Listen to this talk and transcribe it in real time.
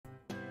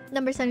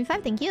Number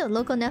 75, thank you.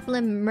 Local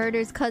Nephilim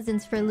murders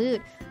cousins for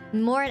loot.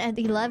 More at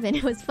 11.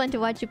 It was fun to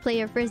watch you play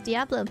your first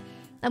Diablo.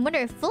 I wonder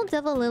if full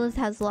Devil Lilith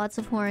has lots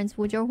of horns.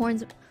 Would your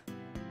horns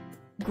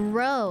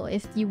grow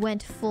if you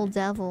went full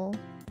Devil?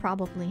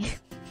 Probably.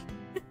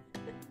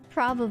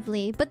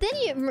 Probably. But then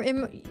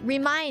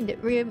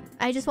you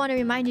I just want to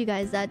remind you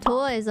guys that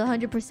Towa is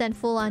 100%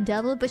 full on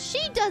Devil, but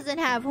she doesn't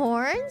have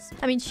horns.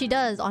 I mean, she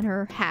does on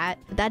her hat,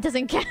 but that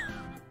doesn't count.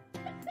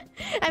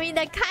 I mean,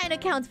 that kind of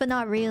counts, but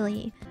not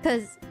really.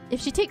 Because if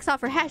she takes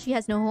off her hat, she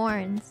has no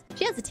horns.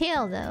 She has a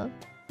tail, though.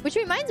 Which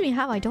reminds me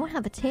how I don't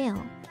have a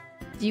tail.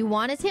 Do you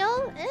want a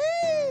tail?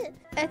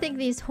 I think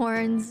these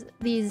horns,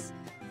 these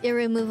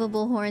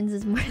irremovable horns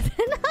is more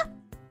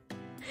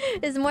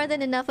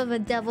than enough of a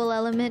devil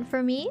element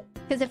for me.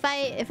 Because if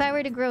I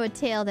were to grow a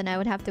tail, then I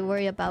would have to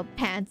worry about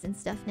pants and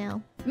stuff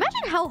now.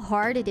 Imagine how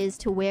hard it is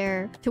to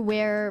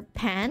wear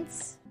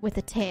pants with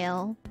a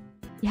tail.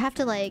 You have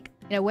to, like,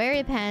 you know, wear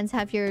your pants,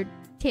 have your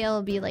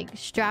tail be like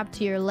strapped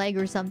to your leg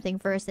or something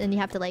first, and you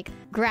have to like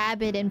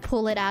grab it and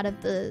pull it out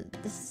of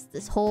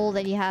this hole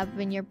that you have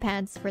in your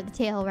pants for the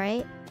tail,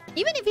 right?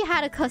 Even if you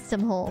had a custom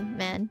hole,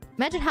 man.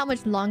 Imagine how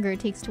much longer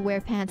it takes to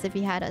wear pants if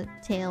you had a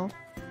tail.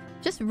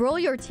 Just roll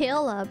your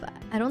tail up.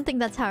 I don't think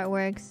that's how it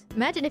works.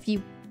 Imagine if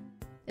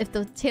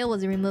the tail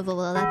was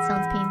removable. That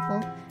sounds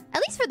painful.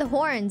 At least for the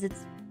horns,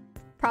 it's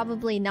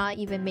probably not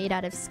even made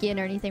out of skin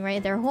or anything,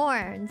 right? They're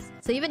horns.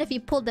 So even if you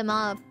pulled them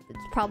up,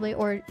 it's probably,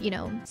 or, you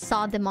know,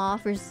 sawed them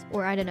off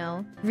or I don't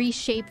know,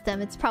 reshaped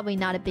them, it's probably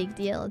not a big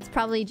deal. It's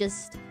probably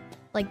just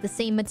like the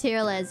same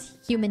material as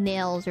human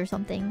nails or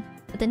something.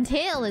 But then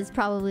tail is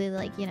probably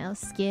like, you know,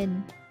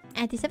 skin.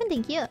 Anti7,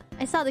 thank you.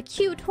 I saw the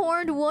cute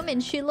horned woman.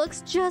 She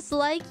looks just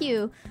like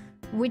you.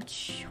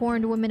 Which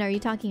horned woman are you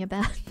talking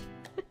about?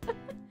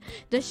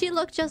 Does she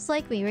look just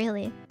like me,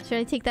 really? Should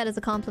I take that as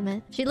a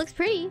compliment? She looks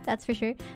pretty, that's for sure.